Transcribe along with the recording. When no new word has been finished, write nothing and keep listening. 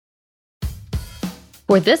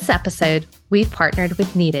For this episode, we've partnered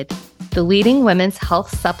with Needed, the leading women's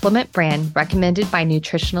health supplement brand recommended by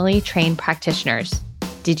nutritionally trained practitioners.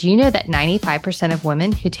 Did you know that 95% of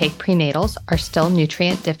women who take prenatals are still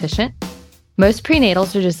nutrient deficient? Most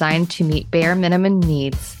prenatals are designed to meet bare minimum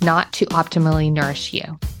needs, not to optimally nourish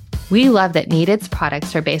you. We love that Needed's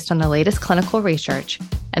products are based on the latest clinical research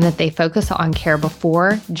and that they focus on care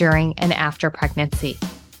before, during, and after pregnancy.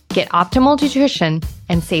 Get optimal nutrition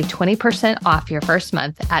and save 20% off your first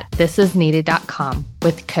month at thisisneeded.com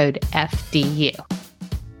with code FDU.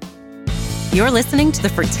 You're listening to the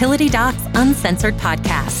Fertility Docs Uncensored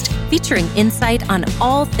podcast, featuring insight on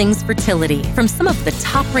all things fertility from some of the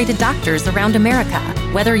top-rated doctors around America.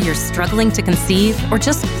 Whether you're struggling to conceive or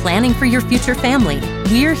just planning for your future family,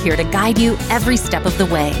 we're here to guide you every step of the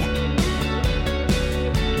way.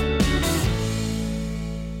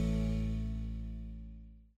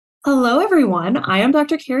 Hello, everyone. I am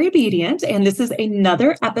Dr. Carrie Obedient, and this is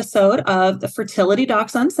another episode of the Fertility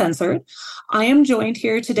Docs Uncensored. I am joined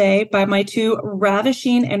here today by my two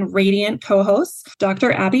ravishing and radiant co-hosts,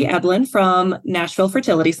 Dr. Abby Eblen from Nashville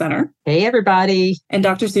Fertility Center. Hey, everybody. And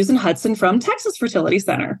Dr. Susan Hudson from Texas Fertility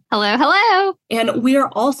Center. Hello, hello. And we are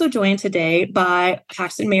also joined today by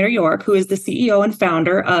Paxton Maeder-York, who is the CEO and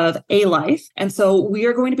founder of Alife. And so we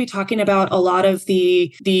are going to be talking about a lot of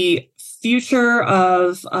the future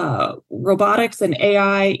of robotics and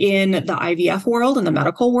AI in the IVF world and the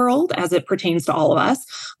medical world as it pertains to all of us.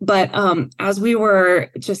 But as we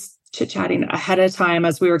were just chit-chatting ahead of time,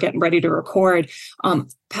 as we were getting ready to record,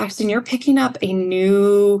 Paxton, you're picking up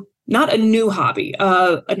not a new hobby,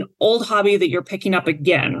 an old hobby that you're picking up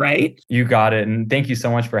again, right? You got it. And thank you so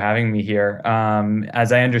much for having me here.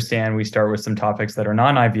 As I understand, we start with some topics that are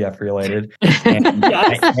non-IVF related. And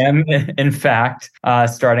yes. I am, in fact,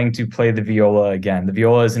 starting to play the viola again. The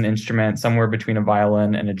viola is an instrument somewhere between a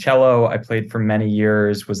violin and a cello. I played for many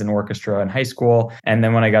years, was in orchestra in high school. And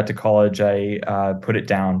then when I got to college, I put it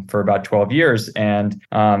down for about 12 years. And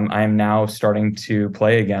I am now starting to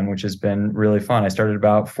play again, which has been really fun. I started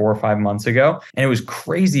about 4 or 5 months ago, and it was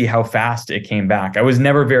crazy how fast it came back. I was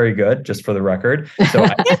never very good, just for the record. So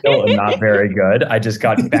I still am not very good. I just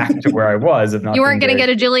got back to where I was. If not, you weren't going to get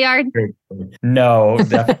a Juilliard? No,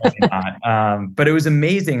 definitely not. But it was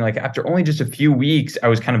amazing. Like after only just a few weeks, I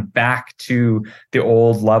was kind of back to the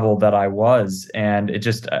old level that I was. And it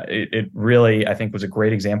just, it really, I think was a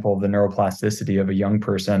great example of the neuroplasticity of a young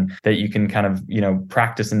person that you can kind of,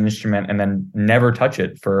 practice an instrument and then never touch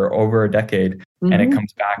it for over a decade. Mm-hmm. And it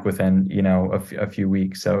comes back within, a few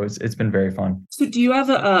weeks. So it's been very fun. So do you have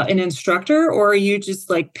an instructor, or are you just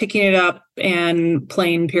like picking it up and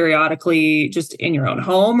playing periodically just in your own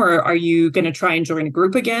home? Or are you going to try and join a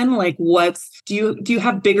group again? Like do you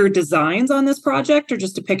have bigger designs on this project, or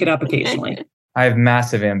just to pick it up occasionally? I have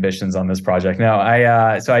massive ambitions on this project.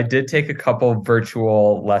 No, so I did take a couple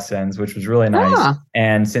virtual lessons, which was really nice.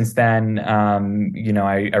 And since then,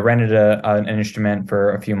 I rented an instrument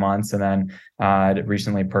for a few months, and then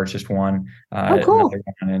recently purchased one. Cool.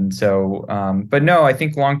 And so, but no, I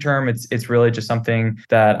think long term, it's really just something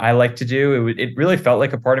that I like to do. It really felt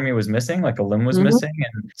like a part of me was missing, like a limb was missing,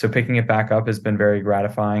 and so picking it back up has been very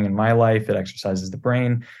gratifying in my life. It exercises the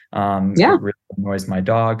brain. It really annoys my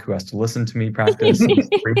dog, who has to listen to me practice and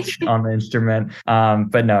preach on the instrument.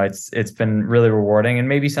 But no, it's been really rewarding, and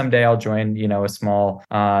maybe someday I'll join, a small,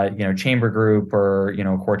 chamber group or,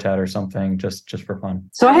 a quartet or something just for fun.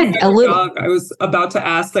 So I had a little. I was about to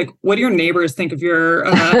ask, what do your neighbors think of your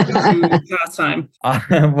pastime?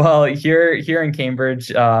 Well, here in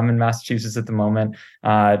Cambridge, I'm in Massachusetts at the moment.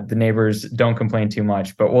 The neighbors don't complain too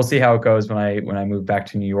much, but we'll see how it goes when I move back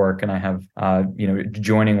to New York and I have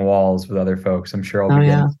joining walls with other folks. I'm sure I'll be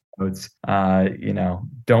getting notes.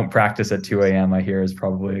 Don't practice at 2 a.m. I hear is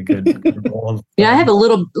probably a good goal. Yeah, I have a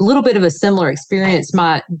little bit of a similar experience.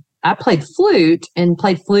 I played flute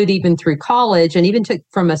even through college, and even took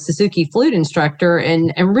from a Suzuki flute instructor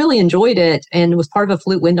and really enjoyed it, and was part of a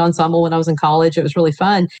flute wind ensemble when I was in college. It was really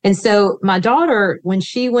fun. And so my daughter, when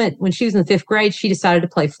she was in the 5th grade, she decided to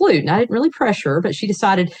play flute, and I didn't really pressure her, but she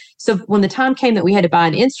decided. So when the time came that we had to buy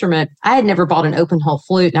an instrument, I had never bought an open hole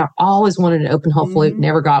flute, and I always wanted an open hole flute,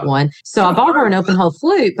 never got one. So I bought her an open hole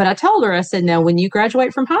flute, but I told her, I said, now when you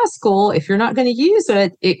graduate from high school, if you're not going to use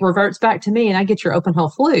it, it reverts back to me and I get your open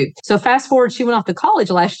hole flute. So fast forward, she went off to college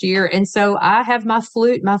last year. And so I have my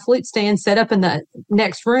flute stand set up in the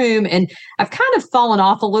next room. And I've kind of fallen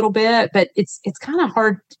off a little bit, but it's kind of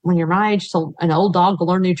hard when you're my age to an old dog to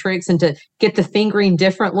learn new tricks and to get the fingering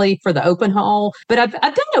differently for the open hole. But I've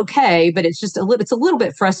done okay, but it's just it's a little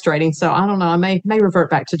bit frustrating. So I don't know. I may revert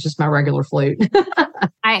back to just my regular flute.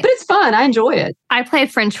 But it's fun. I enjoy it. I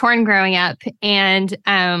played French horn growing up, and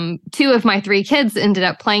 2 of my 3 kids ended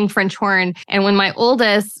up playing French horn. And when my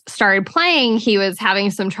oldest started playing, he was having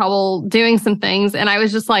some trouble doing some things. And I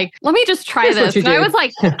was just like, let me just try this. And I was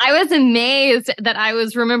like, I was amazed that I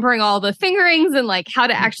was remembering all the fingerings and like how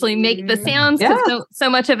to actually make the sounds. Because so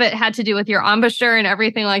much of it had to do with your embouchure and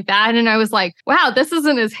everything like that. And I was like, wow, this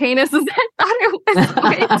isn't as heinous as I thought it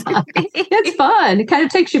was going to be. It's fun. It kind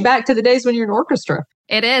of takes you back to the days when you're in orchestra.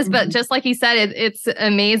 It is, but just like you said, it's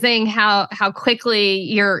amazing how quickly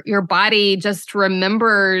your body just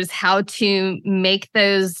remembers how to make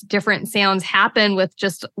those different sounds happen with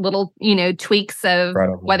just little, tweaks of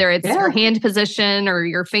whether it's your hand position or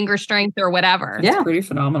your finger strength or whatever. It's pretty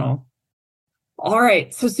phenomenal. All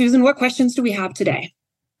right. So Susan, what questions do we have today?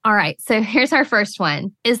 All right. So here's our first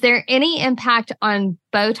one. Is there any impact on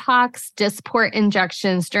Botox Dysport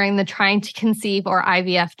injections during the trying to conceive or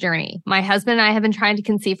IVF journey? My husband and I have been trying to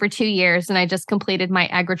conceive for 2 years, and I just completed my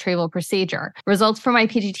egg retrieval procedure. Results from my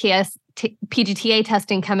PGTA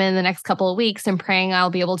testing come in the next couple of weeks, and praying I'll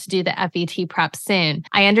be able to do the FET prep soon.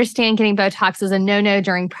 I understand getting Botox is a no-no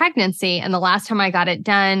during pregnancy, and the last time I got it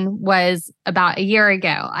done was about a year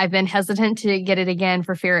ago. I've been hesitant to get it again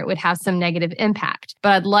for fear it would have some negative impact, but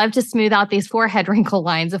I'd love to smooth out these forehead wrinkle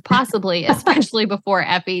lines if possibly, especially before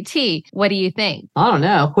FET. What do you think? I don't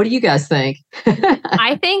know. What do you guys think?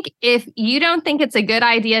 I think if you don't think it's a good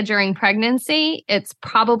idea during pregnancy, it's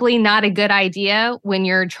probably not a good idea when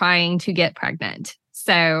you're trying to get pregnant.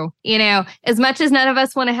 So, as much as none of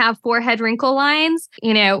us want to have forehead wrinkle lines,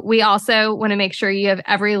 we also want to make sure you have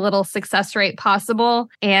every little success rate possible.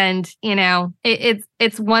 And,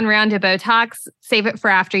 it's one round of Botox. Save it for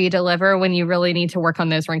after you deliver when you really need to work on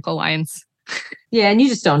those wrinkle lines. Yeah, and you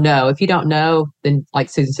just don't know. If you don't know, then like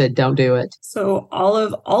Susan said, don't do it. So all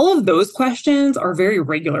of those questions are very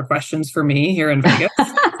regular questions for me here in Vegas.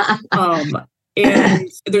 And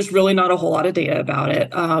there's really not a whole lot of data about it.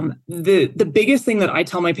 The biggest thing that I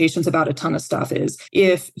tell my patients about a ton of stuff is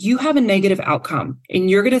if you have a negative outcome and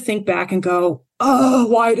you're going to think back and go, oh,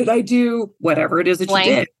 why did I do whatever it is that you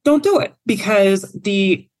did? Don't do it, because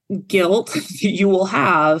the guilt you will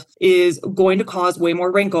have is going to cause way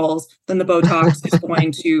more wrinkles than the Botox is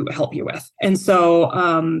going to help you with. And so,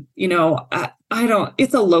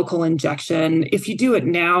 it's a local injection. If you do it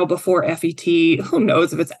now before FET, who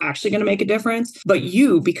knows if it's actually going to make a difference? But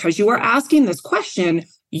because you are asking this question,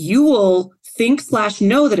 you will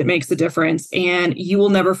think/know that it makes a difference. And you will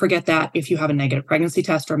never forget that if you have a negative pregnancy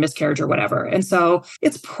test or a miscarriage or whatever. And so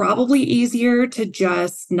it's probably easier to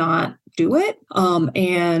just not do it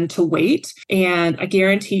and to wait. And I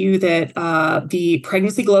guarantee you that the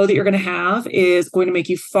pregnancy glow that you're going to have is going to make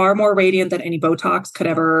you far more radiant than any Botox could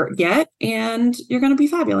ever get. And you're going to be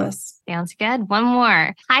fabulous. Sounds good. One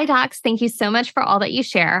more. Hi, docs. Thank you so much for all that you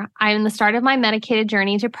share. I'm in the start of my medicated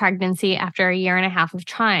journey to pregnancy after a year and a half of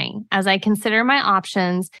trying. As I consider my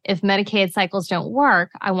options, if medicated cycles don't work,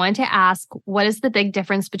 I want to ask, what is the big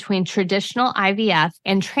difference between traditional IVF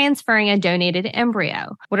and transferring a donated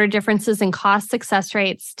embryo? What are differences in cost, success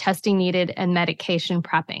rates, testing needed, and medication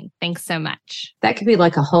prepping? Thanks so much. That could be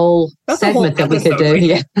like a whole segment that we could do.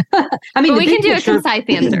 Yeah. I mean, we can do a concise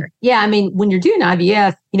answer. Yeah. I mean, when you're doing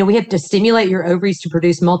IVF, we have to stimulate your ovaries to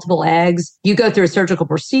produce multiple eggs. You go through a surgical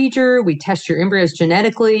procedure. We test your embryos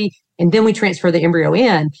genetically, and then we transfer the embryo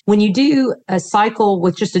in. When you do a cycle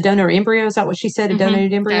with just a donor embryo, is that what she said? A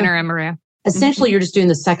donated embryo? Donor embryo. Essentially, you're just doing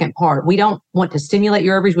the second part. We don't want to stimulate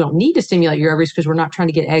your ovaries. We don't need to stimulate your ovaries because we're not trying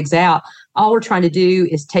to get eggs out. All we're trying to do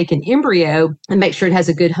is take an embryo and make sure it has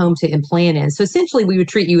a good home to implant in. So essentially, we would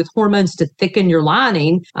treat you with hormones to thicken your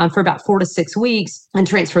lining for about 4 to 6 weeks and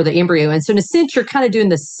transfer the embryo. And so in a sense, you're kind of doing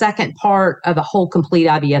the second part of a whole complete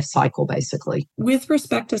IVF cycle, basically. With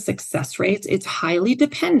respect to success rates, it's highly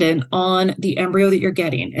dependent on the embryo that you're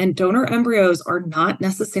getting. And donor embryos are not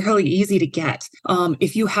necessarily easy to get.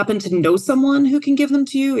 If you happen to know someone who can give them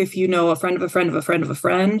to you, if you know a friend of a friend of a friend of a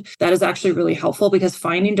friend, that is actually really helpful, because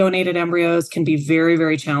finding donated embryos embryos can be very,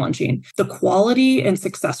 very challenging. The quality and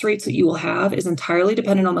success rates that you will have is entirely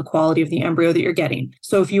dependent on the quality of the embryo that you're getting.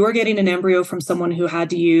 So if you are getting an embryo from someone who had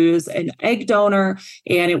to use an egg donor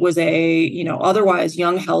and it was a, otherwise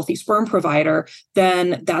young, healthy sperm provider,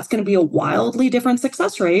 then that's going to be a wildly different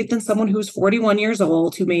success rate than someone who's 41 years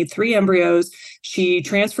old, who made 3 embryos. She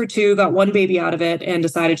transferred 2, got 1 baby out of it, and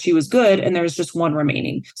decided she was good, and there's just 1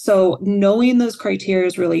 remaining. So knowing those criteria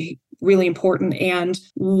is really, really important. And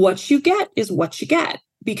what you get is what you get,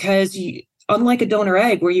 because unlike a donor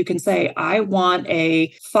egg where you can say, I want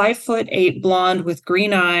a 5'8" blonde with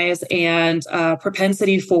green eyes and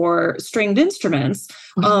propensity for stringed instruments,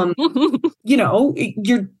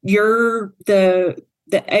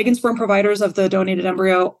 the egg and sperm providers of the donated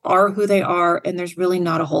embryo are who they are, and there's really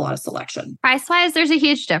not a whole lot of selection. Price-wise, there's a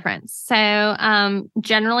huge difference. So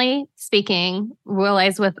generally speaking,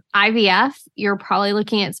 realize with IVF, you're probably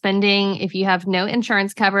looking at spending, if you have no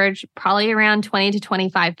insurance coverage, probably around $20,000 to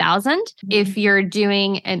 $25,000. If you're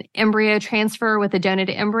doing an embryo transfer with a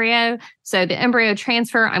donated embryo, so the embryo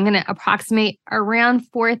transfer, I'm going to approximate around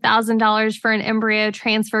 $4,000 for an embryo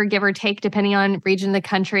transfer, give or take, depending on region of the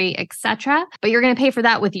country, etc. But you're going to pay for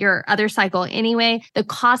that with your other cycle anyway. The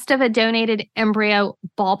cost of a donated embryo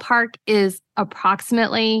ballpark is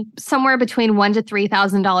approximately somewhere between $1,000 to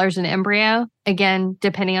 $3,000 an embryo. Again,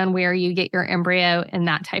 depending on where you get your embryo and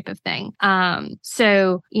that type of thing.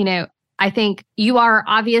 I think you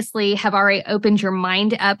have already opened your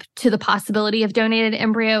mind up to the possibility of donated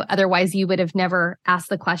embryo. Otherwise, you would have never asked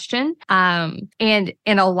the question. And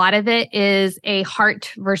a lot of it is a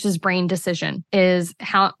heart versus brain decision, is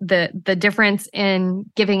how the difference in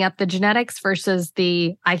giving up the genetics versus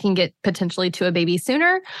I can get potentially to a baby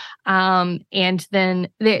sooner. And then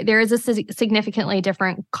there is a significantly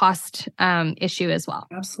different cost issue as well.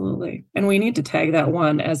 Absolutely. And we need to tag that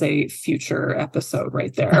one as a future episode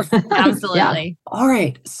right there. Absolutely. Yeah. All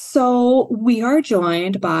right. So we are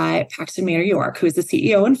joined by Paxton Maeder-York, who is the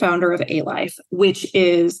CEO and founder of Alife, which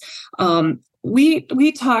is,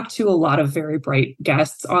 we talk to a lot of very bright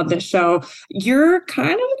guests on this show. You're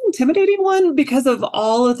kind of an intimidating one because of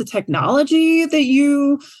all of the technology that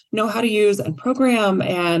you know how to use and program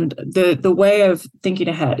and the way of thinking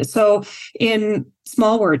ahead. So in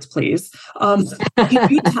small words, please, can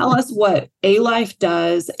you tell us what Alife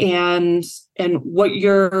does and what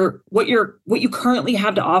you currently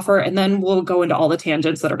have to offer, and then we'll go into all the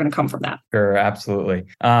tangents that are going to come from that. Sure, absolutely.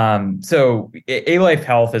 So Alife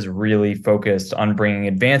Health is really focused on bringing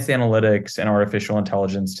advanced analytics and artificial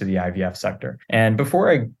intelligence to the IVF sector. And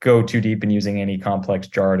before I go too deep in using any complex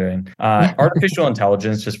jargon, artificial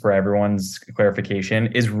intelligence, just for everyone's clarification,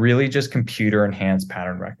 is really just computer-enhanced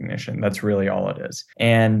pattern recognition. That's really all it is.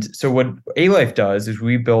 And so what Alife does is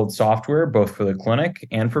we build software both for the clinic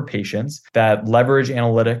and for patients that leverage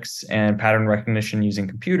analytics and pattern recognition using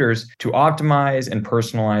computers to optimize and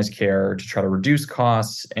personalize care to try to reduce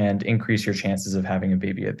costs and increase your chances of having a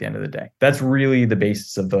baby at the end of the day. That's really the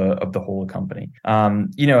basis of the whole company.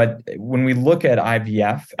 When we look at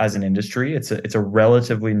IVF as an industry, it's a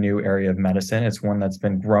relatively new area of medicine. It's one that's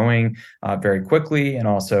been growing very quickly and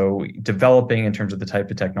also developing in terms of the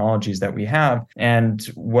type of technologies that we have. And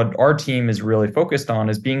what our team is really focused on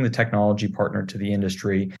is being the technology partner to the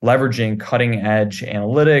industry, leveraging cutting edge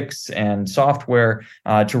analytics and software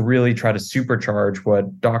to really try to supercharge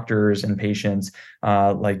what doctors and patients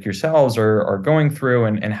like yourselves are going through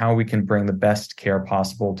and how we can bring the best care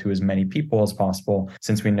possible to as many people as possible,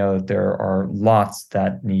 since we know that there are lots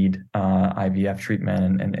that need IVF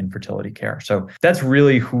treatment and infertility care. So that's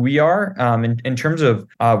really who we are. In terms of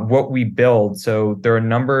what we build, so there are a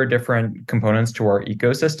number of different components to our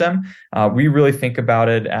ecosystem. We really think about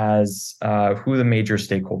it as who the major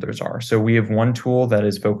stakeholders are. So we have one tool that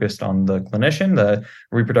is focused on the clinician, the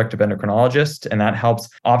reproductive endocrinologist, and that helps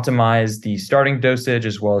optimize the starting dosage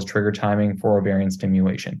as well as trigger timing for ovarian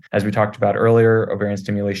stimulation. As we talked about earlier, ovarian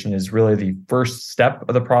stimulation is really the first step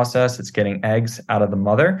of the process. It's getting eggs out of the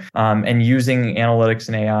mother. And using analytics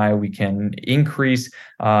and AI, we can increase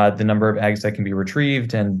the number of eggs that can be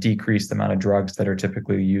retrieved and decrease the amount of drugs that are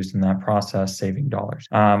typically used in that process, saving dollars.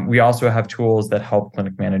 We also have tools that help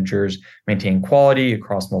clinic managers maintain quality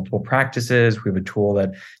across multiple practices. We have a tool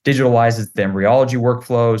that digitalizes the embryology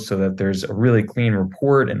workflow so that there's a really clean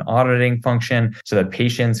report and auditing function so that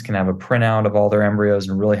patients can have a printout of all their embryos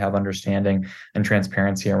and really have understanding and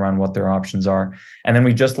transparency around what their options are. And then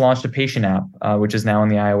we just launched a patient app, which is now in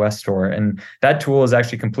the iOS store. And that tool is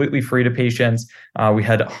actually completely free to patients. We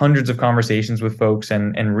had hundreds of conversations with folks,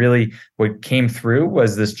 and really what came through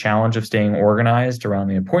was this challenge of staying organized around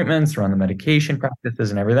the appointments, around the medication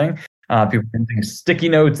practices and everything. People using sticky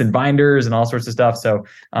notes and binders and all sorts of stuff. So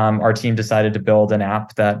our team decided to build an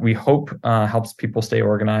app that we hope helps people stay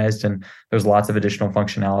organized. And there's lots of additional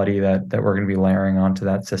functionality that we're going to be layering onto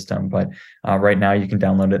that system. But right now you can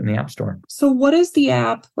download it in the App Store. So what is the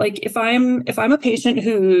app like? If I'm a patient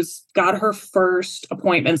who's got her first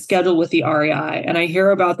appointment scheduled with the REI and I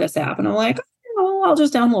hear about this app and I'm like, oh, I'll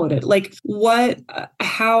just download it. Like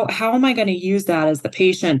how am I going to use that as the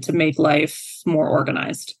patient to make life more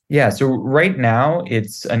organized? Yeah. So right now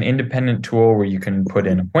it's an independent tool where you can put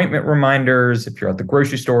in appointment reminders. If you're at the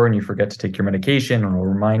grocery store and you forget to take your medication, it'll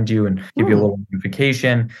remind you and give you a little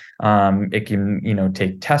notification. It can,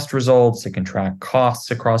 take test results. It can track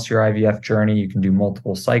costs across your IVF journey. You can do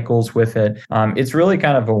multiple cycles with it. It's really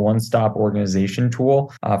kind of a one-stop organization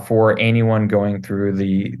tool for anyone going through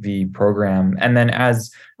the program. And then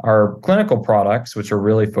as our clinical products, which are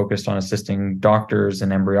really focused on assisting doctors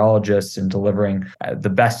and embryologists in delivering the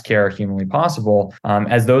best care humanly possible,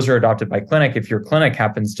 as those are adopted by clinic, if your clinic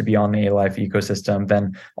happens to be on the Alife ecosystem,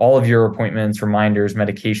 then all of your appointments, reminders,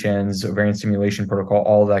 medications, ovarian stimulation protocol,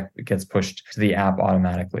 all of that gets pushed to the app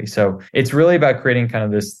automatically. So it's really about creating kind of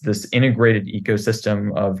this integrated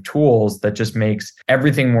ecosystem of tools that just makes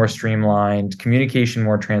everything more streamlined, communication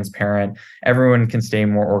more transparent, everyone can stay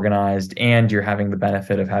more organized, and you're having the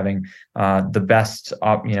benefit of having the best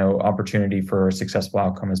opportunity for a successful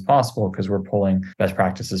outcome as possible, because we're pulling best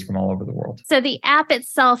practices from all over the world. So the app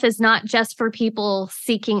itself is not just for people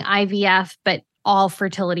seeking IVF, but all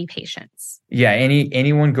fertility patients. Yeah,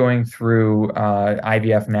 anyone going through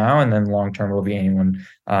IVF now, and then long term will be anyone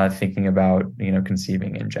thinking about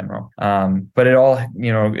conceiving in general. But it all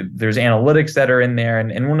there's analytics that are in there,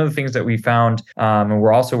 and one of the things that we found, and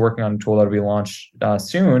we're also working on a tool that will be launched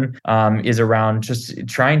soon, is around just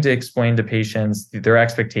trying to explain to patients their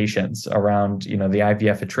expectations around the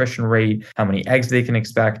IVF attrition rate, how many eggs they can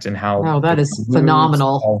expect, and how that is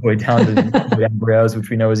phenomenal, all the way down to the embryos, which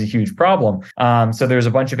we know is a huge problem. So there's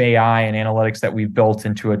a bunch of AI and analytics that we've built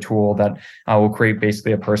into a tool that will create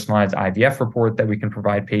basically a personalized IVF report that we can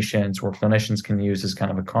provide patients or clinicians can use as kind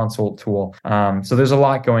of a consult tool. So there's a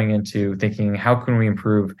lot going into thinking, how can we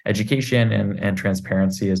improve education and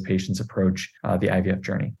transparency as patients approach the IVF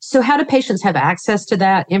journey? So how do patients have access to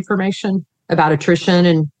that information about attrition,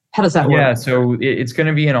 and how does that work? Yeah, so it's going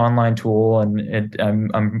to be an online tool, and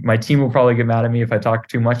my team will probably get mad at me if I talk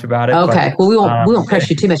too much about it. Okay, well, we won't press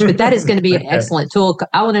you too much, but that is going to be an excellent tool.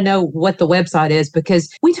 I want to know what the website is,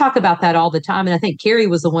 because we talk about that all the time, and I think Carrie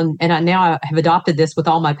was the one, and I have adopted this with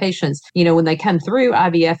all my patients. When they come through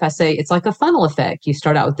IVF, I say it's like a funnel effect. You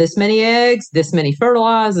start out with this many eggs, this many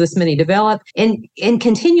fertilize, this many develop, and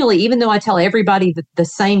continually, even though I tell everybody the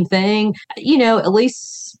same thing, at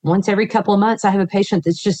least once every couple of months, I have a patient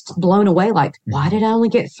that's just blown away. Like, why did I only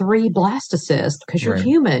get 3 blastocysts? Because you're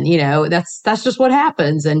human, that's just what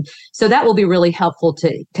happens. And so that will be really helpful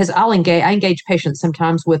because I engage patients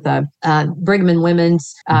sometimes with a Brigham and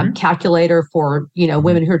Women's calculator for,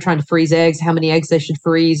 women who are trying to freeze eggs, how many eggs they should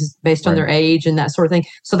freeze based on their age and that sort of thing.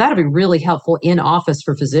 So that'll be really helpful in office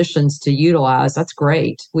for physicians to utilize. That's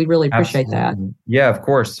great. We really appreciate that. Yeah, of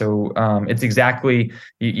course. So it's exactly,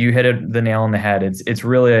 you hit the nail on the head. It's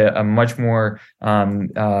really a much more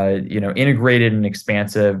integrated and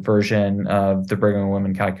expansive version of the Brigham and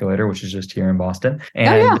Women calculator, which is just here in Boston.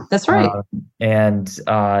 And, that's right. It's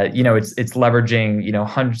leveraging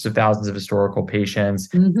hundreds of thousands of historical patients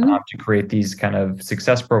to create these kind of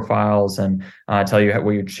success profiles and tell you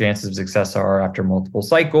what your chances of success are after multiple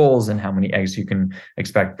cycles, and how many eggs you can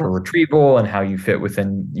expect per retrieval, and how you fit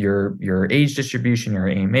within your age distribution, your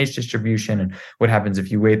AMH distribution, and what happens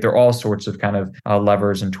if you wait. There are all sorts of kind of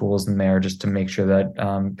levers and tools in there just to make sure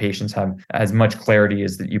that patients have as much clarity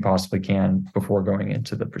as that you possibly can before going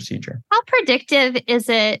into the procedure. How predictive is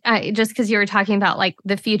it? Just because you were talking about like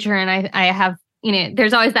the future, and I have,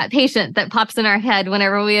 there's always that patient that pops in our head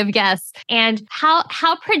whenever we have guests. And how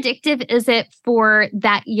predictive is it for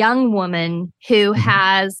that young woman who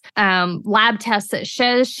has lab tests that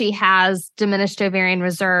shows she has diminished ovarian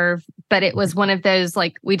reserve, but it was one of those,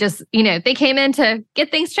 like, we just, they came in to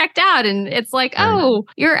get things checked out, and it's like, oh,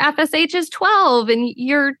 your FSH is 12 and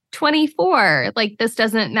you're 24. Like, this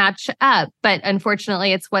doesn't match up, but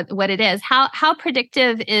unfortunately it's what it is. How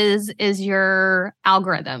predictive is your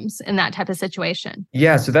algorithms in that type of situation?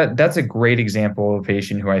 Yeah, so that's a great example of a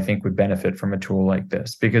patient who I think would benefit from a tool like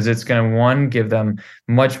this, because it's going to, one, give them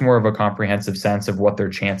much more of a comprehensive sense of what their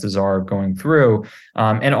chances are of going through,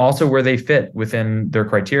 and also where they fit within their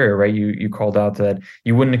criteria, right? You called out that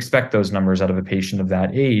you wouldn't expect those numbers out of a patient of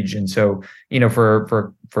that age. And so,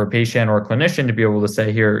 for for a patient or a clinician to be able to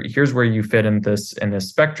say, here's where you fit in this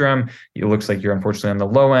spectrum. It looks like you're unfortunately on the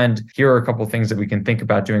low end. Here are a couple of things that we can think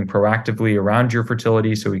about doing proactively around your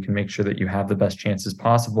fertility, so we can make sure that you have the best chances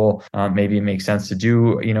possible. Maybe it makes sense to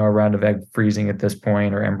do, a round of egg freezing at this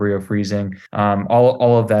point, or embryo freezing.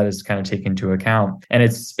 All of that is kind of taken into account. And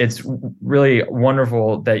it's really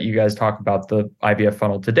wonderful that you guys talk about the IVF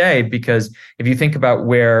funnel today, because if you think about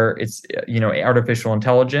where it's, artificial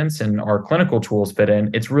intelligence and our clinical tools fit in,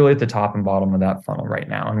 it's really at the top and bottom of that funnel right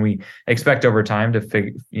now. And we expect over time to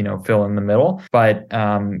fill in the middle. But,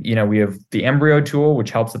 we have the embryo tool,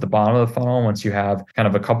 which helps at the bottom of the funnel. Once you have kind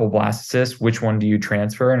of a couple blastocysts, which one do you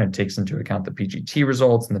transfer? And it takes into account the PGT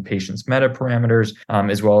results and the patient's meta parameters,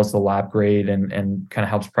 as well as the lab grade, and kind of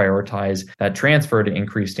helps prioritize that transfer to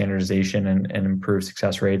increase standardization and improve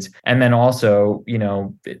success rates. And then also,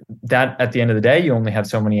 that at the end of the day, you only have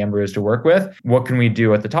so many embryos to work with. What can we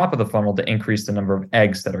do at the top of the funnel to increase the number of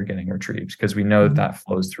eggs that are getting retrieved? Because we know that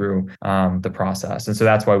flows through the process. And so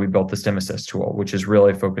that's why we built the Stim Assist tool, which is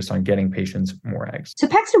really focused on getting patients more eggs. So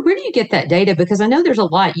Paxton, where do you get that data? Because I know there's a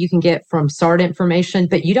lot you can get from SART information,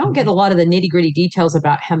 but you don't get a lot of the nitty-gritty details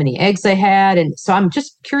about how many eggs they had. And so I'm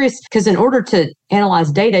just curious, because in order to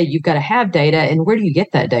analyze data, you've got to have data. And where do you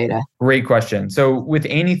get that data? Great question. So with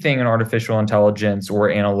anything in artificial intelligence or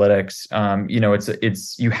analytics,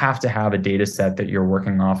 it's you have to have a data set that you're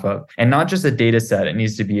working off of, and not just a data set. It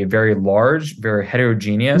needs to be a very large, very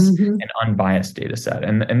heterogeneous and unbiased data set.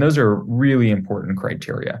 And those are really important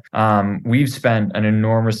criteria. We've spent an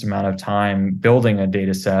enormous amount of time building a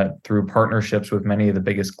data set through partnerships with many of the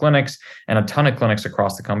biggest clinics and a ton of clinics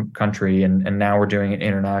across the country. And now we're doing it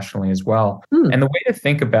internationally as well. And the way to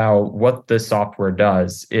think about what the software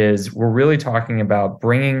does is we're really talking about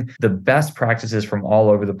bringing the best practices from all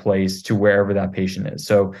over the place to wherever that patient is.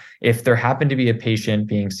 So if there happened to be a patient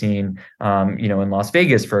being seen, in Las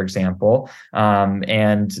Vegas, for example,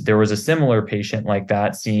 and there was a similar patient like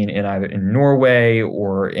that seen in either in Norway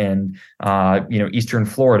or in, Eastern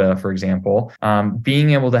Florida, for example,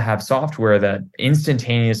 being able to have software that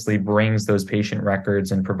instantaneously brings those patient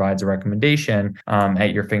records and provides a recommendation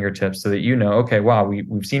at your fingertips, so that okay, wow,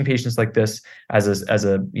 we've seen patients like this as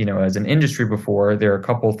an industry before. There are a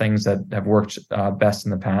couple of things that have worked best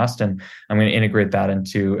in the past, and I'm going to integrate that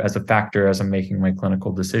as a factor as I'm making my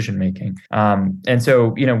clinical decision making. And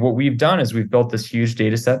so, what we've done is we've built this huge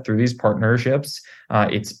data set through these partnerships.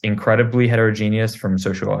 It's incredibly heterogeneous, from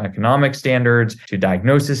socioeconomic standards to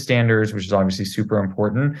diagnosis standards, which is obviously super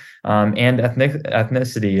important, and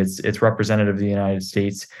ethnicity. It's representative of the United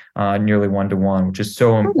States nearly 1-to-1, which is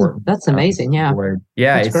so important. That's amazing. Yeah.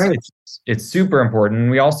 Yeah, That's it's super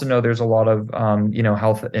important. We also know there's a lot of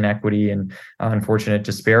health inequity and unfortunate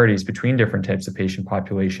disparities between different types of patient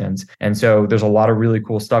populations. And so there's a lot of really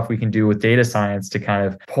cool stuff we can do with data science to kind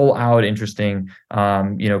of pull out interesting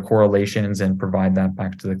correlations and provide that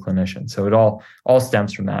back to the clinician. So it all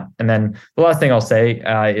stems from that. And then the last thing I'll say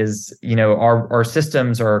is our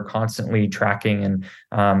systems are constantly tracking and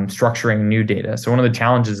structuring new data. So one of the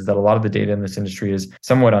challenges is that a lot of the data in this industry is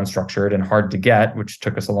somewhat unstructured and hard to get, which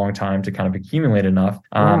took us a long time to kind of accumulate enough.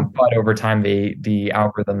 But over time, the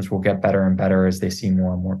algorithms will get better and better as they see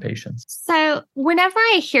more and more patients. So whenever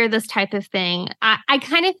I hear this type of thing, I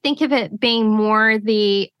kind of think of it being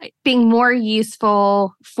more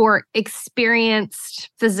useful for experienced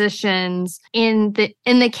physicians in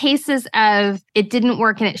the cases of it didn't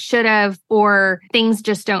work and it should have, or things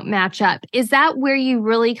just don't match up. Is that where you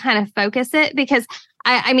really kind of focus it? Because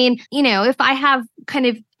I mean, if I have kind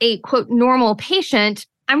of a quote normal patient,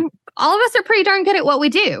 all of us are pretty darn good at what we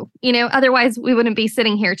do. Otherwise we wouldn't be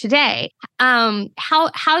sitting here today.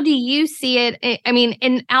 How do you see it? I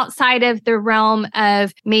mean, outside of the realm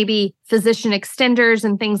of maybe physician extenders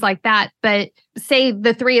and things like that, but say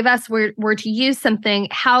the three of us were to use something,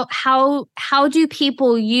 how do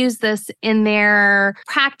people use this in their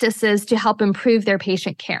practices to help improve their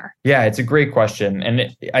patient care? Yeah, it's a great question.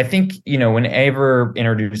 And I think, whenever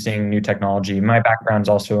introducing new technology, my background's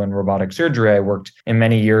also in robotic surgery. I worked in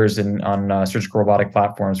many years on surgical robotic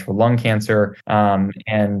platforms for lung cancer.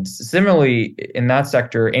 And similarly, in that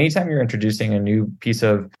sector, anytime you're introducing a new piece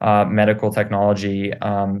of medical technology,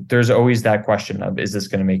 there's always that question of, is this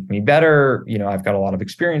going to make me better? I've got a lot of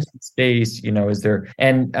experience in space, is there,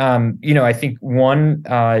 and, I think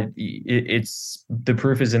it's the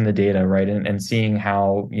proof is in the data, right? And seeing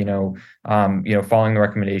how, following the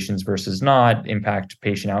recommendations versus not impact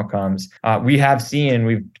patient outcomes. We have seen,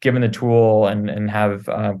 we've given the tool and have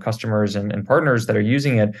customers and partners that are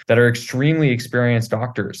using it that are extremely experienced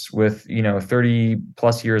doctors with 30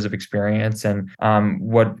 plus years of experience. And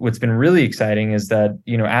what's been really exciting is that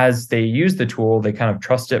as they use the tool, they kind of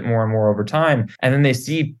trust it more and more over time, and then they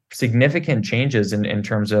see significant changes in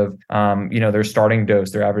terms of their starting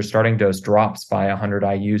dose. Their average starting dose drops by 100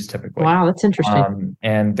 IUs typically. Wow, that's interesting.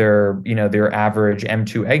 And their average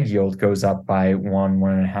M2 egg yield goes up by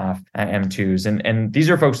 1.5 M2s. And these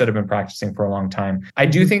are folks that have been practicing for a long time. I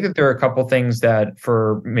do think that there are a couple things that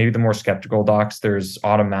for maybe the more skeptical docs, there's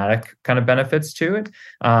automatic kind of benefits to it.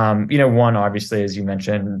 One, obviously, as you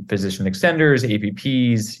mentioned, physician extenders,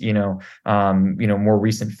 APPs, more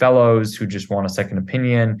recent fellows who just want a second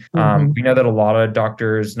opinion. We know that a lot of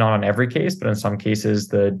doctors, not on every case, but in some cases,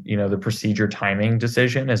 the procedure timing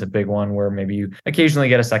decision is a big one where maybe you occasionally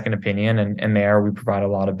get a second opinion, and there we provide a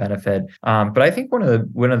lot of benefit. But I think one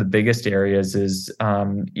of the biggest areas is,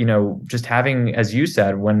 just having, as you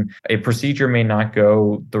said, when a procedure may not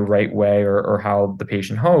go the right way or how the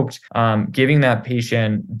patient hoped, giving that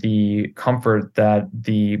patient the comfort that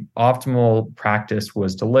the optimal practice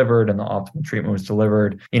was delivered and the optimal treatment was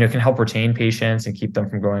delivered, can help retain patients and keep them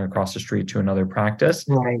from going across the street to another practice.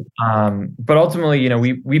 Right. But ultimately,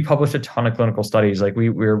 we published a ton of clinical studies. Like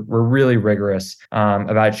we're really rigorous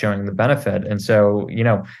about showing the benefit. And so,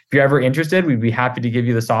 if you're ever interested, we'd be happy to give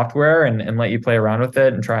you the software and let you play around with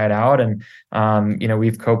it and try it out. And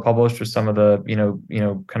we've co-published with some of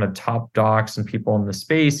the kind of top docs and people in the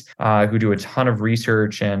space who do a ton of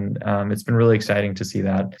research, and it's been really exciting to see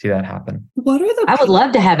that happen. I would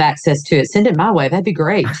love to have access to it. Send it my way. That'd be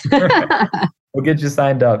great. We'll get you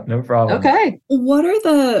signed up. No problem. Okay. What are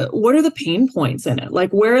the pain points in it? Like,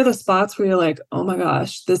 where are the spots where you're like, oh my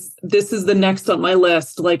gosh, this is the next on my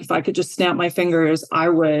list. Like, if I could just snap my fingers, I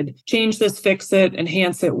would change this, fix it,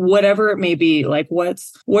 enhance it, whatever it may be. Like, what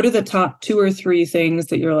are the top 2 or 3 things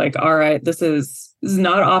that you're like, all right, this is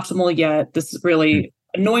not optimal yet. This is really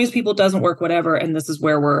annoys people, doesn't work, whatever, and this is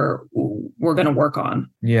where we're going to work on?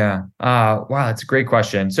 Yeah. Wow, that's a great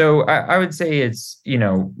question. So I would say it's,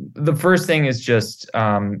 the first thing is just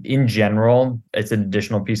in general, it's an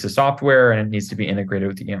additional piece of software and it needs to be integrated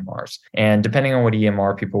with EMRs. And depending on what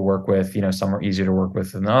EMR people work with, some are easier to work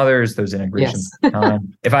with than others. Those integrations. Yes.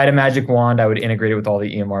 If I had a magic wand, I would integrate it with all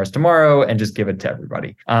the EMRs tomorrow and just give it to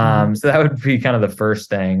everybody. So that would be kind of the first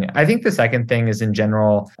thing. I think the second thing is in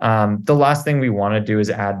general, the last thing we want to do is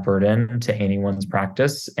add burden to anyone's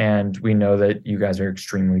practice. And we know that you guys are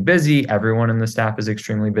extremely busy. Everyone in the staff is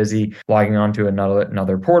extremely busy logging onto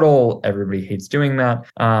another portal. Everybody hates doing that.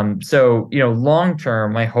 So, long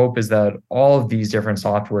term, my hope is that all of these different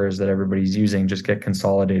softwares that everybody's using just get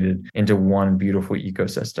consolidated into one beautiful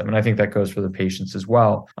ecosystem. And I think that goes for the patients as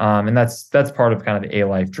well. And that's part of kind of the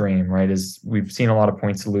Alife dream, right? Is we've seen a lot of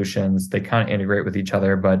point solutions. They kind of integrate with each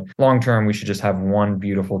other, but long term, we should just have one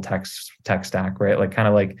beautiful tech stack, right? Like kind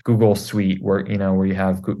of like Google Suite where you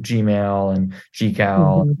have Gmail and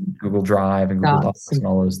GCal, Google Drive and Google Docs and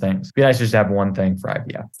all those things. It'd be nice just to have one thing for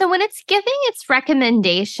IVF. So when it's giving its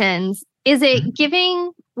recommendations, is it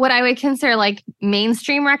giving what I would consider like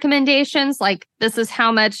mainstream recommendations? Like this is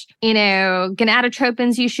how much,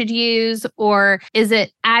 gonadotropins you should use? Or is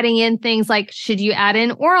it adding in things like, should you add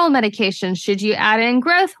in oral medication? Should you add in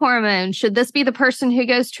growth hormone? Should this be the person who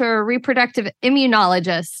goes to a reproductive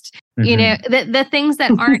immunologist? The things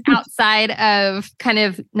that aren't outside of kind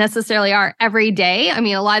of necessarily our everyday. I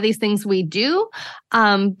mean, a lot of these things we do,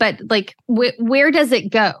 but like, where does it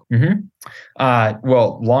go?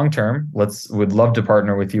 Well, long term, would love to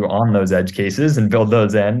partner with you on those edge cases and build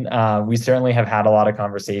those in. We certainly have had a lot of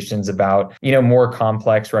conversations about, more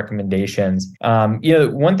complex recommendations.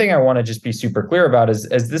 One thing I want to just be super clear about is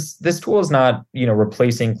this tool is not,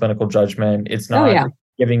 replacing clinical judgment. It's not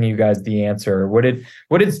giving you guys the answer. What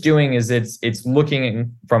it's doing is it's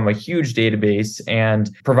looking from a huge database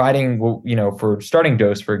and providing, for starting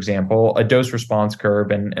dose, for example, a dose response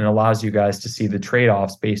curve and allows you guys to see the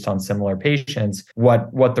trade-offs based on similar patients,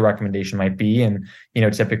 what the recommendation might be. And,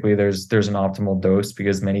 typically there's an optimal dose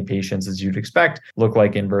because many patients, as you'd expect, look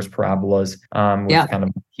like inverse parabolas with kind of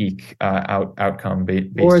peak outcome based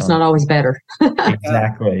or it's not always better.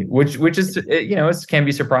 Exactly. Which is, it can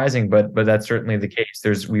be surprising, but that's certainly the case.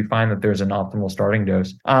 We find that there's an optimal starting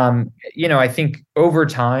dose. I think over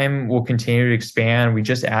time we'll continue to expand. We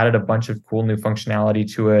just added a bunch of cool new functionality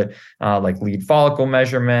to it, like lead follicle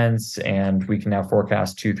measurements, and we can now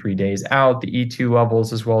forecast 2-3 days out the E2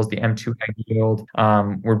 levels as well as the M2 egg yield.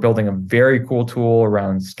 We're building a very cool tool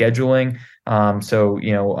around scheduling. So,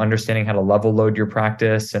 understanding how to level load your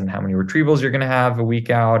practice and how many retrievals you're going to have a week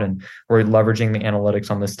out. And we're leveraging the analytics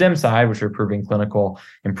on the STEM side, which are proving clinical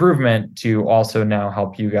improvement, to also now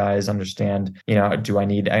help you guys understand, do I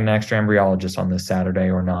need an extra embryologist on this Saturday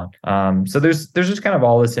or not? So there's just kind of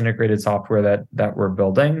all this integrated software that we're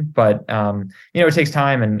building, but it takes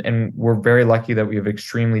time, and we're very lucky that we have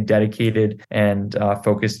extremely dedicated and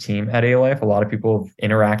focused team at Alife. A lot of people have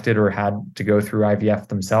interacted or had to go through IVF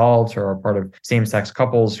themselves, or are part of same-sex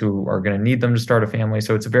couples who are going to need them to start a family.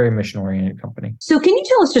 So it's a very mission-oriented company. So can you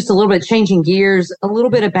tell us, just a little bit, changing gears, a little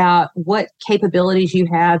bit about what capabilities you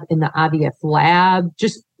have in the IVF lab?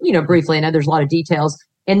 Just, briefly, I know there's a lot of details.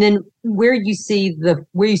 And then where you see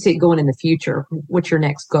it going in the future. What's your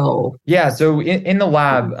next goal? Yeah. So in the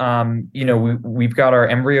lab, we've got our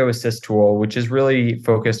Embryo Assist tool, which is really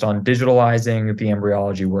focused on digitalizing the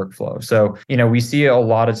embryology workflow. So, we see a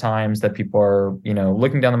lot of times that people are,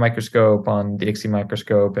 looking down the microscope on the ICSI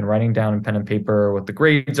microscope and writing down in pen and paper what the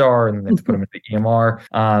grades are, and then they have to put them in the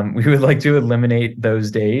EMR. We would like to eliminate those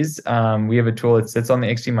days. We have a tool that sits on the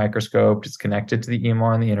ICSI microscope. It's connected to the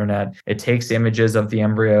EMR on the internet. It takes images of the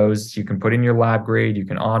embryos. You can put in your lab grade, you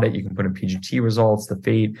can audit, you can put in PGT results, the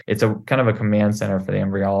fate. It's a kind of a command center for the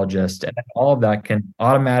embryologist. And all of that can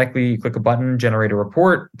automatically click a button, generate a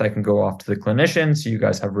report that can go off to the clinician. So you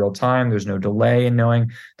guys have real time. There's no delay in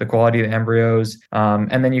knowing the quality of the embryos.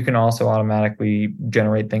 And then you can also automatically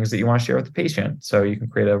generate things that you want to share with the patient. So you can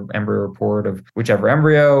create an embryo report of whichever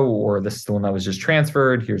embryo, or this is the one that was just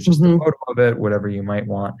transferred. Here's just the photo of it, whatever you might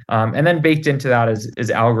want. And then baked into that is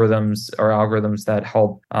algorithms that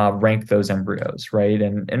help rank those embryos, right?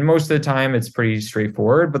 And most of the time it's pretty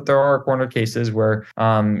straightforward, but there are corner cases where,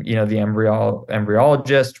 the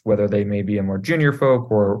embryologist, whether they may be a more junior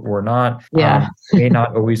folk or not, may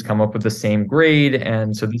not always come up with the same grade.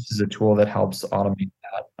 And so this is a tool that helps automate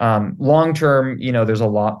that. Long term, there's a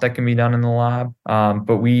lot that can be done in the lab,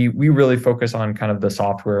 but we really focus on kind of the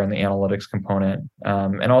software and the analytics component,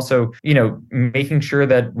 and also, making sure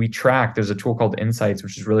that we track. There's a tool called Insights,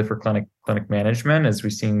 which is really for clinic management. As we're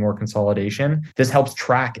seeing more consolidation, this helps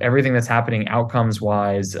track everything that's happening outcomes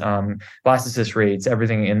wise, blastocyst rates,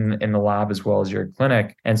 everything in the lab as well as your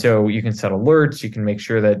clinic. And so you can set alerts. You can make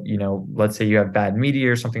sure that, let's say you have bad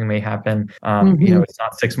media or something may happen. It's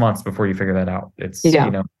not 6 months before you figure that out. It's,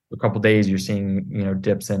 a couple of days you're seeing,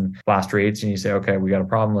 dips in blast rates, and you say, okay, we got a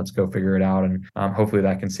problem. Let's go figure it out. And hopefully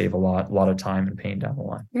that can save a lot of time and pain down the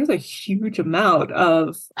line. There's a huge amount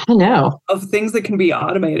of things that can be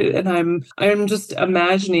automated. And I'm just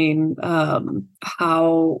imagining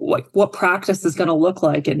what practice is going to look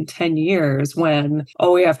like in 10 years when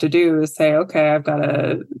all we have to do is say, okay, I've got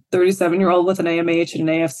a 37-year-old with an AMH and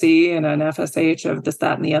an AFC and an FSH of this,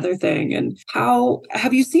 that, and the other thing. And how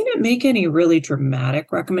have you seen it make any really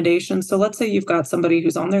dramatic recommendations? So let's say you've got somebody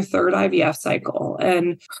who's on their third IVF cycle,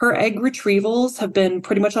 and her egg retrievals have been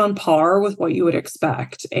pretty much on par with what you would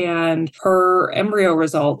expect. And her embryo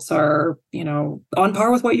results are, on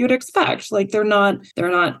par with what you would expect. Like they're not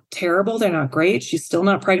terrible. They're not great. She's still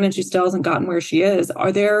not pregnant. She still hasn't gotten where she is.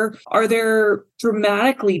 Are there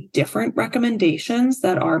dramatically different recommendations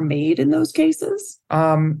that are made in those cases?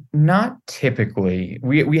 Not typically.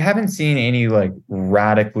 We haven't seen any like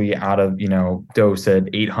radically out of, dose at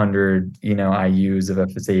 800, IUs of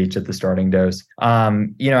FSH at the starting dose.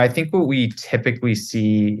 I think what we typically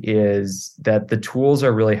see is that the tools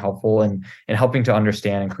are really helpful in helping to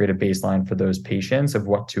understand and create a baseline for those patients of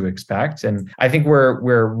what to expect. And I think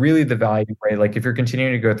where really the value, right? Like if you're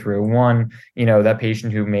continuing to go through one, that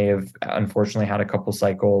patient who may have unfortunately had a couple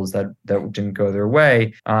cycles that didn't go their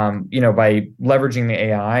way, by leveraging the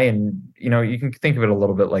AI, and you can think of it a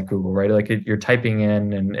little bit like Google, right? Like you're typing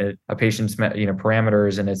in a patient's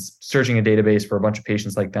parameters, and it's searching a database for a bunch of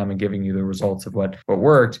patients like them and giving you the results of what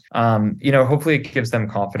worked. Hopefully it gives them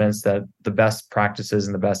confidence that the best practices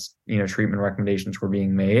and the best treatment recommendations were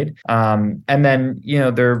being made. And then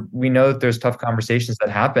we know that there's tough conversations that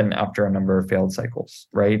happen after a number of failed cycles,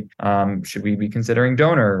 right? Should we be considering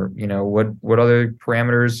donor? What other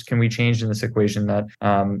parameters can we change in this equation that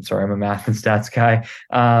sorry, I'm a math and stats guy,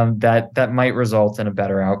 that might result in a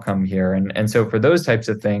better outcome here. And so for those types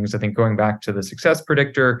of things, I think going back to the success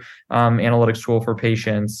predictor analytics tool for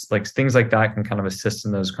patients, like things like that can kind of assist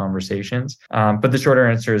in those conversations. But the shorter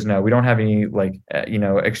answer is no, we don't have any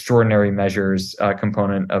extraordinary measures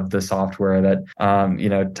component of the software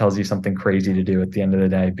that tells you something crazy to do at the end of the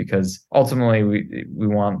day, because ultimately we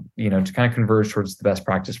want to kind of converge towards the best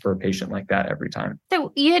practice for a patient like that every time.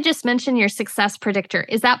 So you had just mentioned your success predictor.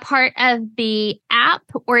 Is that part of the app,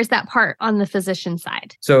 or is that part part on the physician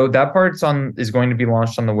side? So that is going to be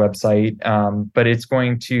launched on the website, but it's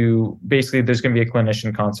going to basically, there's going to be a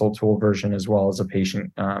clinician consult tool version as well as a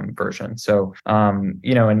patient version. So,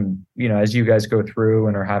 as you guys go through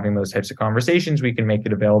and are having those types of conversations, we can make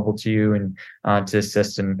it available to you and to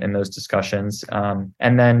assist in those discussions.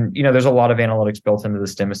 And then, there's a lot of analytics built into the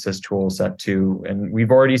Stim Assist tool set too. And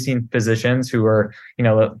we've already seen physicians who are,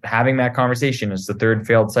 having that conversation. It's the third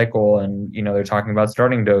failed cycle and, they're talking about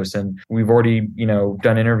starting dose. And we've already,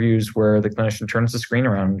 done interviews where the clinician turns the screen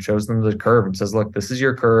around and shows them the curve and says, look, this is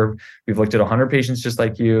your curve. We've looked at 100 patients just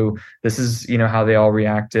like you. This is, how they all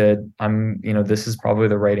reacted. This is probably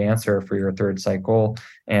the right answer for your third cycle.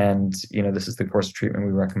 And, this is the course of treatment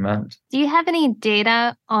we recommend. Do you have any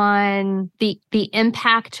data on the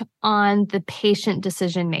impact on the patient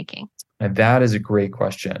decision-making? And that is a great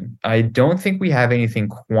question. I don't think we have anything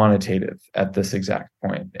quantitative at this exact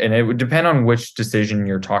point. And it would depend on which decision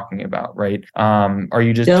you're talking about, right? Are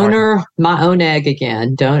you just donor my own egg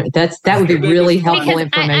again? That would be really helpful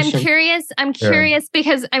information. I'm curious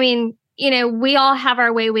because we all have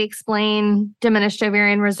our way we explain diminished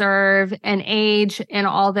ovarian reserve and age and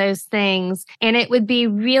all those things. And it would be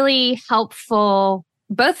really helpful,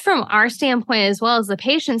 both from our standpoint as well as the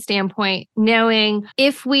patient standpoint, knowing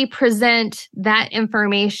if we present that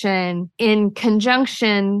information in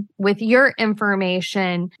conjunction with your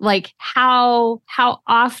information, like how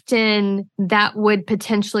often that would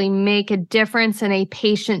potentially make a difference in a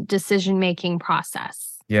patient decision-making process.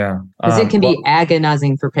 Yeah. Because it can be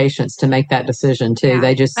agonizing for patients to make that decision too.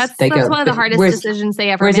 Yeah. That's one of the hardest decisions they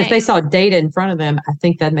ever make. Whereas if they saw data in front of them, I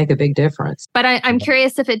think that'd make a big difference. But I'm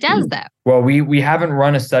curious if it does though. Well, we haven't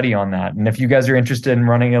run a study on that. And if you guys are interested in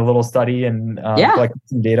running a little study and collecting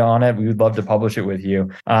some data on it, we would love to publish it with you.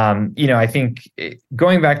 I think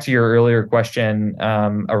going back to your earlier question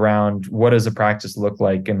around what does a practice look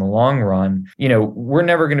like in the long run, we're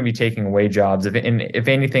never going to be taking away jobs. If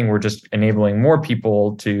anything, we're just enabling more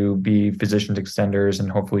people to be physicians extenders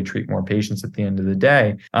and hopefully treat more patients at the end of the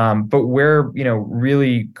day. But where,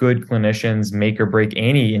 really good clinicians make or break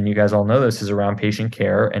any, and you guys all know this, is around patient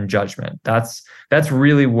care and judgment. That's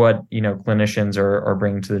really what, clinicians are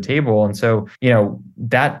bringing to the table. And so,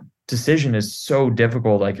 that decision is so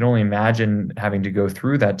difficult. I can only imagine having to go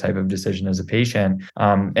through that type of decision as a patient.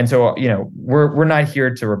 And so, we're not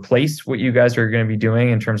here to replace what you guys are going to be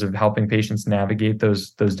doing in terms of helping patients navigate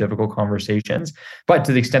those difficult conversations. But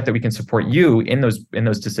to the extent that we can support you in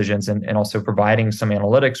those decisions and also providing some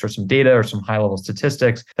analytics or some data or some high-level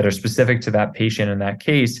statistics that are specific to that patient in that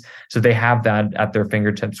case, so they have that at their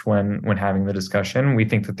fingertips when having the discussion, we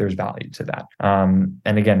think that there's value to that.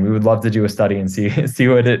 And again, we would love to do a study and see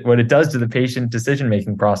what it does to the patient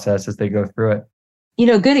decision-making process as they go through it.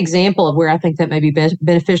 A good example of where I think that may be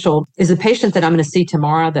beneficial is a patient that I'm going to see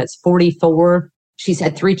tomorrow that's 44. She's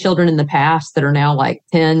had 3 children in the past that are now like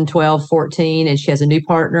 10, 12, 14, and she has a new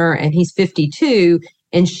partner and he's 52.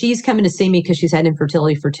 And she's coming to see me because she's had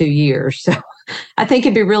infertility for 2 years. So I think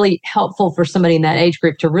it'd be really helpful for somebody in that age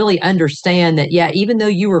group to really understand that, even though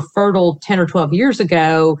you were fertile 10 or 12 years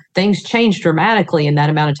ago, things changed dramatically in that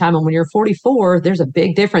amount of time. And when you're 44, there's a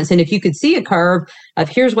big difference. And if you could see a curve of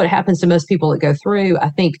here's what happens to most people that go through, I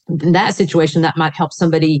think in that situation, that might help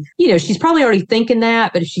somebody. She's probably already thinking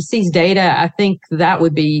that, but if she sees data, I think that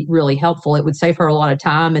would be really helpful. It would save her a lot of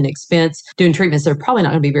time and expense doing treatments that are probably not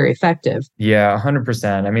going to be very effective. Yeah, 100%.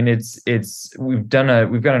 I mean, we've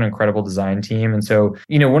got an incredible design team. And so,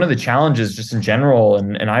 one of the challenges just in general,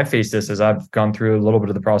 and I've faced this as I've gone through a little bit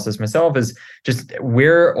of the process myself, is just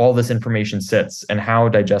where all this information sits and how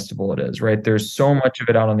digestible it is, right? There's so much of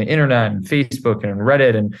it out on the internet and Facebook and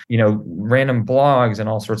Reddit and, random blogs and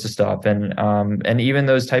all sorts of stuff. And even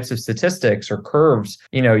those types of statistics or curves,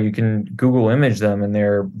 you can Google image them and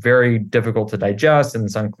they're very difficult to digest, and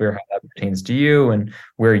it's unclear how that pertains to you and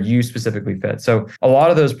where you specifically fit. So a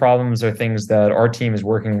lot of those problems are things that our team is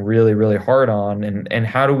working really, really hard on. And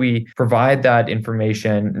how do we provide that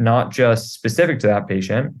information, not just specific to that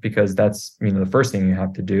patient, because that's, the first thing you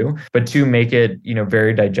have to do, but to make it,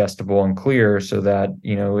 very digestible and clear so that,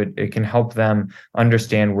 it can help them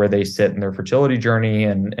understand where they sit in their fertility journey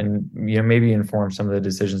and maybe inform some of the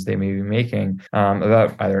decisions they may be making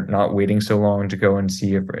about either not waiting so long to go and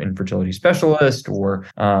see an infertility specialist or,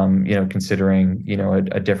 considering,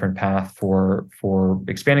 a different path for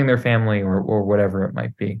expanding their family or whatever it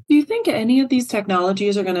might be. Do you think many of these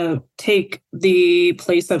technologies are going to take the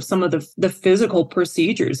place of some of the physical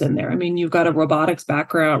procedures in there. I mean, you've got a robotics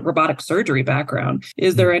background, robotic surgery background.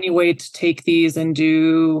 Is there any way to take these and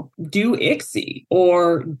do ICSI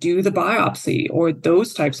or do the biopsy or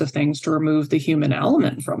those types of things to remove the human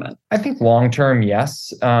element from it? I think long-term,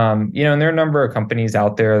 yes. And there are a number of companies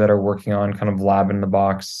out there that are working on kind of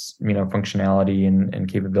lab-in-the-box, functionality and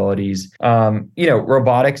capabilities.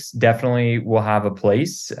 Robotics definitely will have a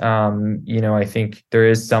place. I think there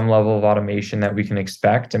is some level of automation that we can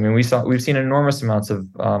expect. I mean, we've seen enormous amounts of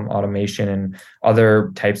automation in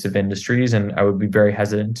other types of industries, and I would be very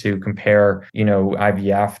hesitant to compare,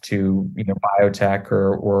 IVF to, biotech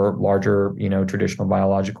or larger, traditional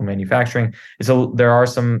biological manufacturing. So there are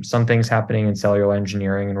some things happening in cellular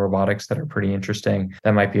engineering and robotics that are pretty interesting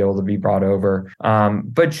that might be able to be brought over.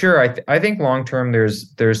 But sure, I think long term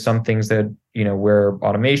there's some things that where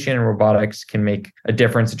automation and robotics can make a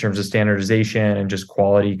difference in terms of standardization and just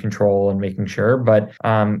quality control and making sure. But,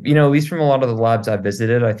 at least from a lot of the labs I've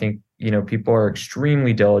visited, I think, people are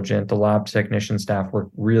extremely diligent. The lab technician staff work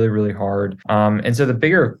really, really hard. And so the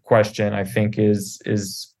bigger question, I think, is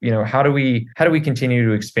how do we continue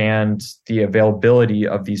to expand the availability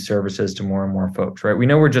of these services to more and more folks, right? We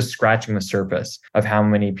know we're just scratching the surface of how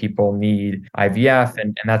many people need IVF,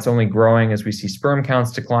 and that's only growing as we see sperm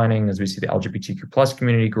counts declining, as we see the LGBTQ plus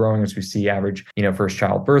community growing, as we see average, first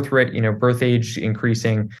child birth rate, birth age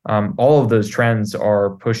increasing. All of those trends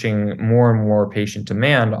are pushing more and more patient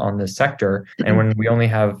demand on this sector. And when we only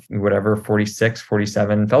have 46,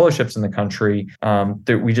 47 fellowships in the country,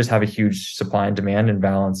 we just have a huge supply and demand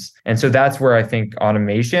imbalance. And so that's where I think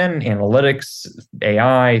automation, analytics,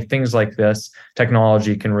 AI, things like this,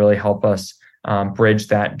 technology can really help us bridge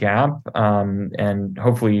that gap and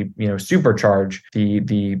hopefully, supercharge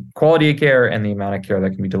the quality of care and the amount of care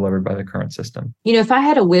that can be delivered by the current system. If I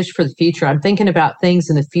had a wish for the future, I'm thinking about things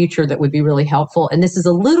in the future that would be really helpful. And this is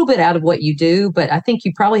a little bit out of what you do, but I think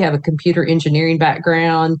you probably have a computer engineering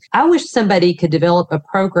background. I wish somebody could develop a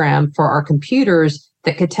program for our computers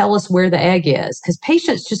that could tell us where the egg is, because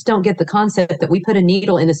patients just don't get the concept that we put a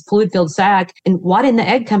needle in this fluid-filled sac and why didn't the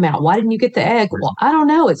egg come out? Why didn't you get the egg? Well, I don't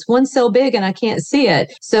know. It's one cell big and I can't see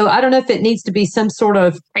it. So I don't know if it needs to be some sort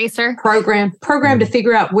of program to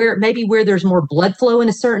figure out where there's more blood flow in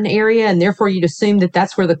a certain area and therefore you'd assume that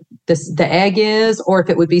that's where the egg is, or if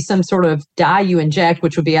it would be some sort of dye you inject,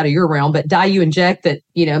 which would be out of your realm, but dye you inject that,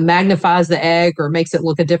 magnifies the egg or makes it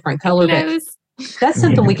look a different color. That's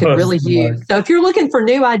something we could really use. So if you're looking for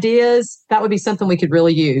new ideas, that would be something we could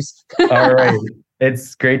really use. All right.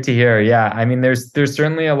 It's great to hear. Yeah. I mean, there's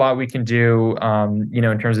certainly a lot we can do,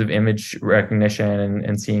 in terms of image recognition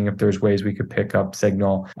and seeing if there's ways we could pick up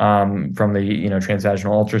signal from the,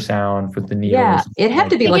 transvaginal ultrasound for the needles. Yeah, it'd have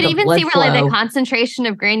to be like a blood flow. You can even see where the concentration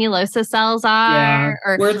of granulosa cells are. Yeah,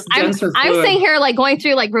 or where it's denser I'm sitting here going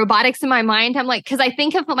through robotics in my mind. I'm because I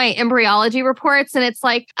think of my embryology reports and it's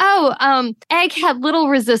egg had little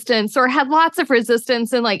resistance or had lots of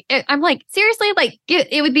resistance. And I'm seriously,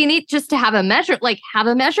 it would be neat just to have a measure, have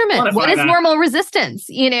a measurement. What is normal resistance,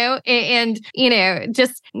 and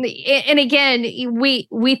again,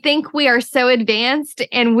 we think we are so advanced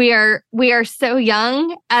and we are so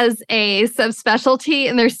young as a subspecialty.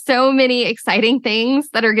 And there's so many exciting things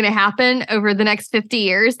that are going to happen over the next 50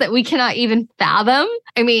 years that we cannot even fathom.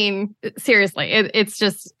 I mean, seriously, it's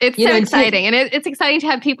so exciting. And it's exciting to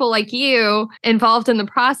have people like you involved in the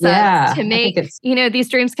process to make, these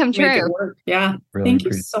dreams come true. Yeah. Really Thank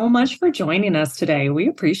you so much for joining us today. We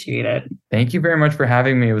appreciate it. Thank you very much for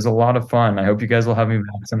having me. It was a lot of fun. I hope you guys will have me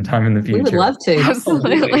back sometime in the future. We would love to.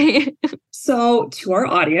 Absolutely. So to our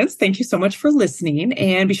audience, thank you so much for listening,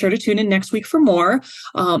 and be sure to tune in next week for more.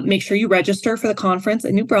 Make sure you register for the conference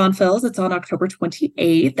in New Braunfels. It's on October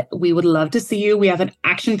 28th. We would love to see you. We have an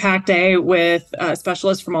action-packed day with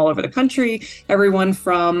specialists from all over the country, everyone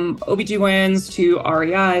from OBGYNs to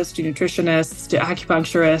REIs to nutritionists to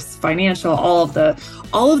acupuncturists, financial, all of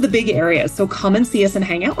the big areas. So come and see us and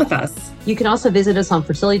hang out with us. You can also visit us on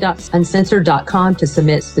fertilitydocs.uncensored.com to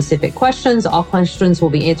submit specific questions. All questions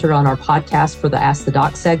will be answered on our podcast for the Ask the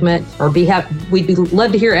Doc segment. We'd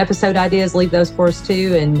love to hear episode ideas. Leave those for us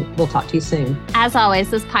too, and we'll talk to you soon. As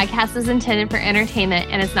always, this podcast is intended for entertainment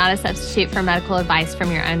and is not a substitute for medical advice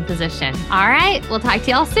from your own physician. All right, we'll talk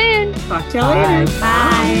to y'all soon. Talk to y'all later.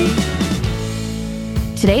 Bye.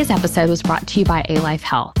 Today's episode was brought to you by Alife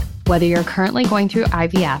Health. Whether you're currently going through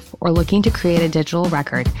IVF or looking to create a digital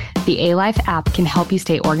record, the Alife app can help you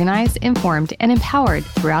stay organized, informed, and empowered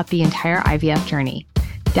throughout the entire IVF journey.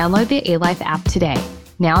 Download the Alife app today,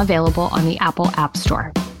 now available on the Apple App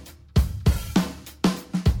Store.